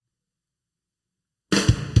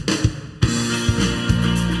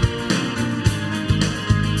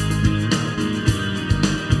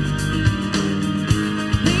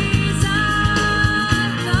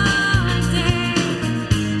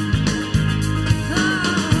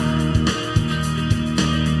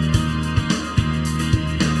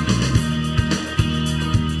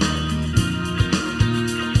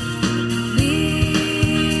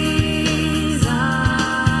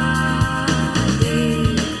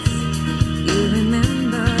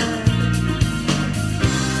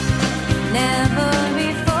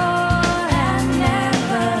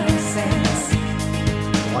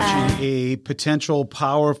potential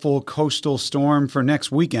powerful coastal storm for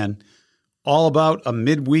next weekend, all about a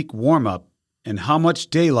midweek warm-up and how much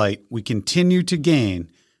daylight we continue to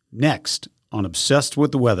gain next on Obsessed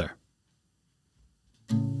with the Weather.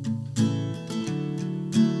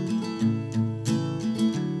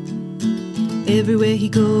 Everywhere he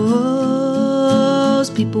goes,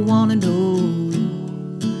 people want to know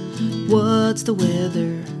what's the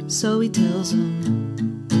weather, so he tells them.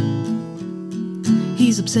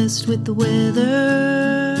 He's obsessed with the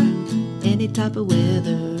weather, any type of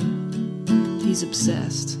weather, he's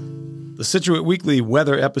obsessed. The Scituate Weekly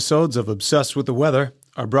weather episodes of Obsessed with the Weather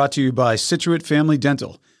are brought to you by Scituate Family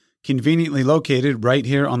Dental, conveniently located right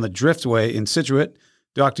here on the Driftway in Scituate.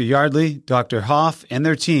 Dr. Yardley, Dr. Hoff, and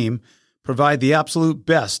their team provide the absolute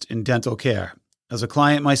best in dental care. As a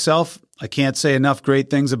client myself, I can't say enough great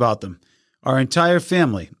things about them. Our entire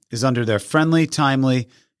family is under their friendly, timely,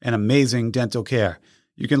 and amazing dental care.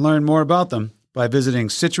 You can learn more about them by visiting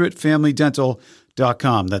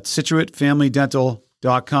ScituateFamilyDental.com. That's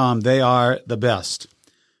ScituateFamilyDental.com. They are the best.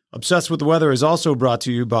 Obsessed with the Weather is also brought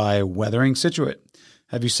to you by Weathering Scituate.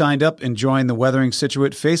 Have you signed up and joined the Weathering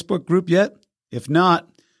Scituate Facebook group yet? If not,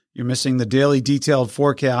 you're missing the daily detailed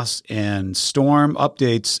forecasts and storm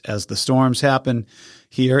updates as the storms happen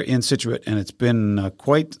here in Scituate. And it's been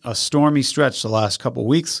quite a stormy stretch the last couple of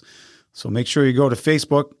weeks. So make sure you go to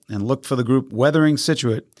Facebook and look for the group Weathering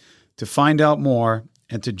Scituate to find out more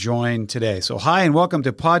and to join today. So hi and welcome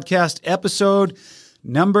to podcast episode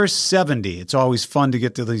number 70. It's always fun to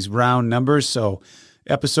get to these round numbers. So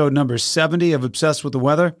episode number 70 of Obsessed with the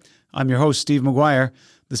Weather. I'm your host, Steve McGuire.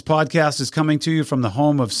 This podcast is coming to you from the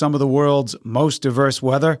home of some of the world's most diverse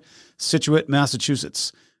weather, Scituate,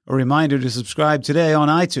 Massachusetts. A reminder to subscribe today on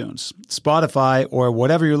iTunes, Spotify, or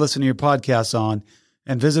whatever you're listening to your podcasts on,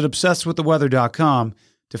 and visit obsessedwiththeweather.com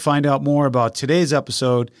to find out more about today's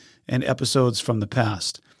episode and episodes from the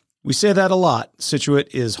past. We say that a lot.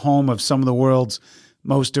 Scituate is home of some of the world's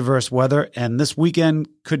most diverse weather, and this weekend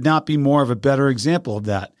could not be more of a better example of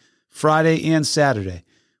that. Friday and Saturday.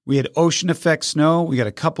 We had ocean effect snow. We got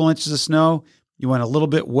a couple inches of snow. You went a little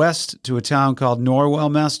bit west to a town called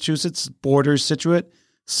Norwell, Massachusetts, borders Scituate.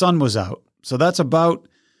 Sun was out. So that's about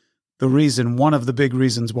the reason, one of the big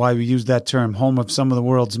reasons why we use that term, home of some of the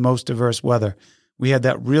world's most diverse weather. We had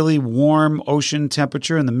that really warm ocean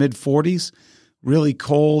temperature in the mid-40s, really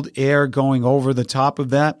cold air going over the top of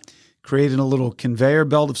that, creating a little conveyor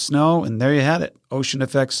belt of snow, and there you had it, ocean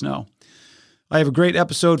effect snow. I have a great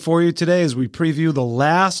episode for you today as we preview the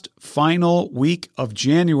last final week of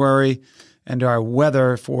January and our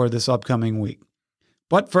weather for this upcoming week.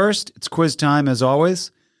 But first, it's quiz time as always.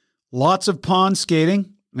 Lots of pond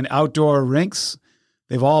skating and outdoor rinks.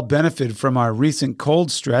 They've all benefited from our recent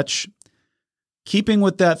cold stretch. Keeping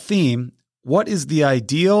with that theme, what is the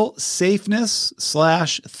ideal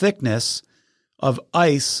safeness/thickness of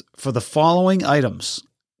ice for the following items?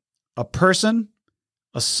 A person,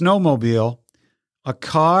 a snowmobile, a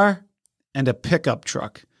car, and a pickup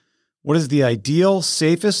truck. What is the ideal,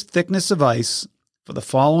 safest thickness of ice for the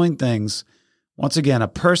following things? Once again, a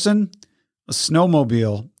person, a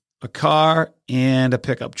snowmobile, a car, and a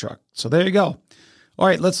pickup truck. So there you go. All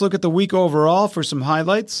right, let's look at the week overall for some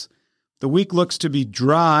highlights. The week looks to be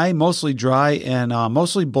dry, and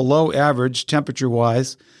mostly below average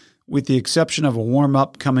temperature-wise, with the exception of a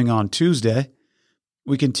warm-up coming on Tuesday.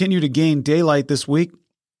 We continue to gain daylight this week.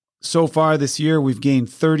 So far this year, we've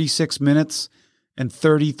gained 36 minutes and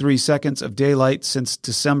 33 seconds of daylight since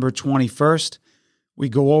December 21st. We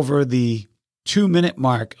go over the 2-minute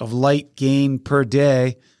mark of light gain per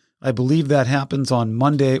day. I believe that happens on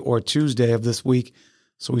Monday or Tuesday of this week.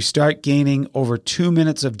 So we start gaining over 2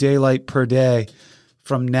 minutes of daylight per day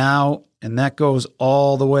from now, and that goes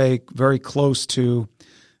all the way very close to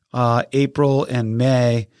April and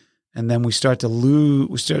May. And then we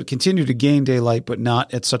continue to gain daylight, but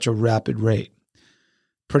not at such a rapid rate.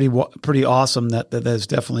 Pretty awesome that there's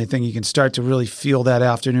definitely a thing. You can start to really feel that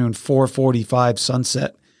afternoon, 4:45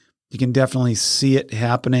 sunset. You can definitely see it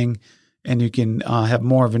happening, and you can have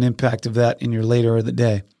more of an impact of that in your later of the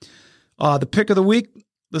day. The pick of the week,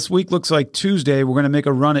 this week looks like Tuesday. We're going to make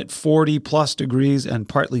a run at 40-plus degrees and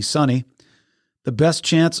partly sunny. The best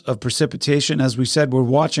chance of precipitation, as we said, we're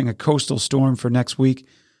watching a coastal storm for next week,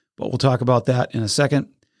 but we'll talk about that in a second.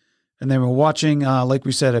 And then we're watching, like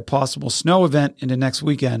we said, a possible snow event into next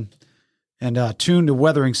weekend. And tune to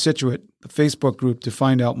Weathering Scituate, the Facebook group, to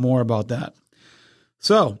find out more about that.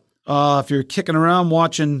 So if you're kicking around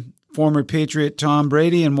watching former Patriot Tom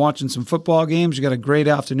Brady and watching some football games, you got a great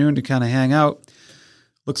afternoon to kind of hang out.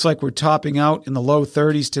 Looks like we're topping out in the low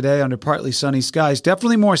 30s today under partly sunny skies.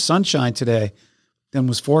 Definitely more sunshine today than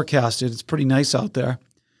was forecasted. It's pretty nice out there.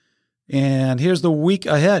 And here's the week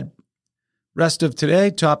ahead. Rest of today,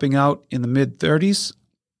 topping out in the mid-30s.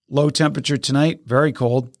 Low temperature tonight, very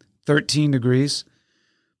cold, 13 degrees.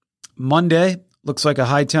 Monday looks like a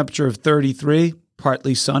high temperature of 33,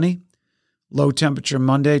 partly sunny. Low temperature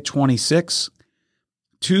Monday, 26.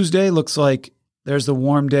 Tuesday looks like there's the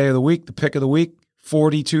warm day of the week, the pick of the week,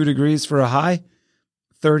 42 degrees for a high,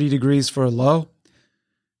 30 degrees for a low.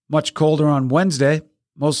 Much colder on Wednesday,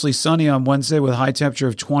 mostly sunny on Wednesday with a high temperature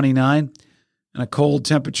of 29 and a cold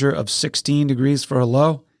temperature of 16 degrees for a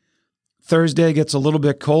low. Thursday gets a little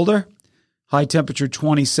bit colder, high temperature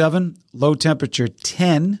 27, low temperature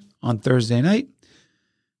 10 on Thursday night.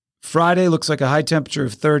 Friday looks like a high temperature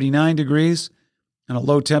of 39 degrees and a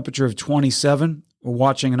low temperature of 27. We're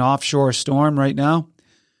watching an offshore storm right now.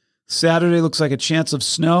 Saturday looks like a chance of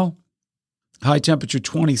snow, high temperature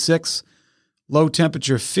 26, low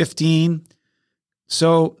temperature 15.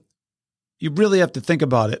 So you really have to think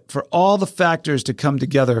about it. For all the factors to come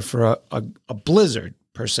together for a blizzard,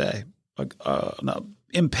 per se, an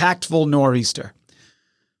impactful nor'easter,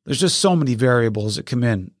 there's just so many variables that come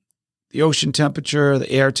in. The ocean temperature,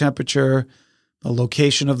 the air temperature, the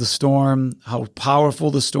location of the storm, how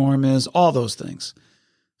powerful the storm is, all those things.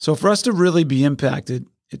 So for us to really be impacted,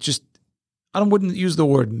 I wouldn't use the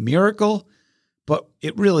word miracle, but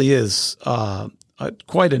it really is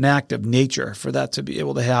quite an act of nature for that to be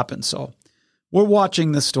able to happen. So we're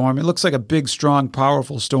watching this storm. It looks like a big, strong,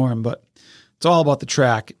 powerful storm, but it's all about the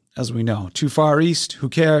track, as we know. Too far east, who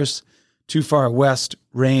cares? Too far west,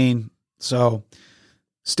 rain. So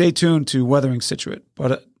stay tuned to Weathering Scituate,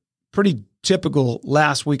 but a pretty typical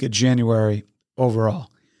last week of January overall.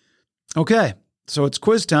 Okay, so it's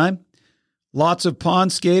quiz time. Lots of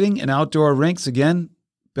pond skating and outdoor rinks again.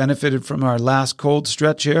 Benefited from our last cold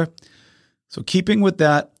stretch here. So keeping with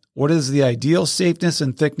that, what is the ideal safeness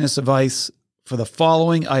and thickness of ice for the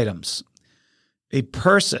following items? A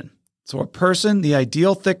person. So a person, the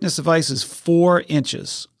ideal thickness of ice is 4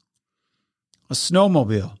 inches. A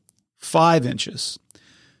snowmobile, 5 inches.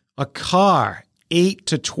 A car, 8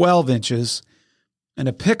 to 12 inches. And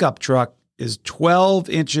a pickup truck is 12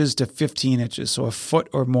 inches to 15 inches, so a foot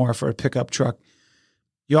or more for a pickup truck.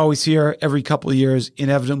 You always hear every couple of years,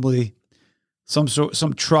 inevitably, some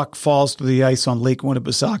truck falls through the ice on Lake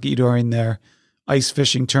Winnipesaukee during their ice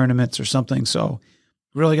fishing tournaments or something. So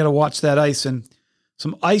really got to watch that ice. And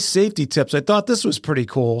some ice safety tips. I thought this was pretty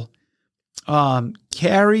cool.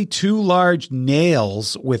 Carry 2 large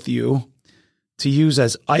nails with you to use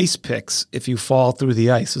as ice picks if you fall through the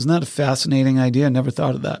ice. Isn't that a fascinating idea? I never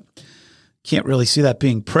thought of that. Can't really see that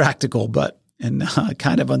being practical, and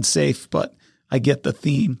kind of unsafe, but I get the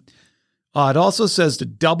theme. It also says to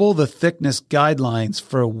double the thickness guidelines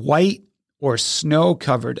for white or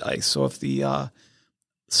snow-covered ice. So if the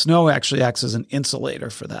snow actually acts as an insulator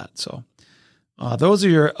for that. So those are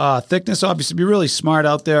your thickness. Obviously, be really smart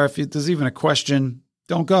out there. If there's even a question,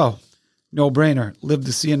 don't go. No-brainer. Live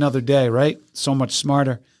to see another day, right? So much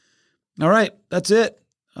smarter. All right, that's it.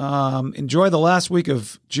 Enjoy the last week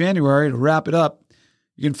of January. To wrap it up,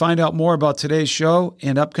 you can find out more about today's show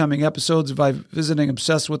and upcoming episodes by visiting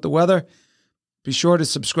Obsessed with the Weather. Be sure to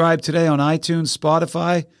subscribe today on iTunes,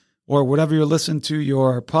 Spotify, or whatever you're listening to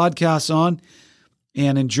your podcasts on.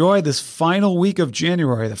 And enjoy this final week of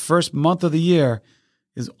January. The first month of the year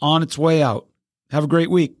is on its way out. Have a great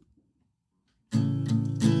week.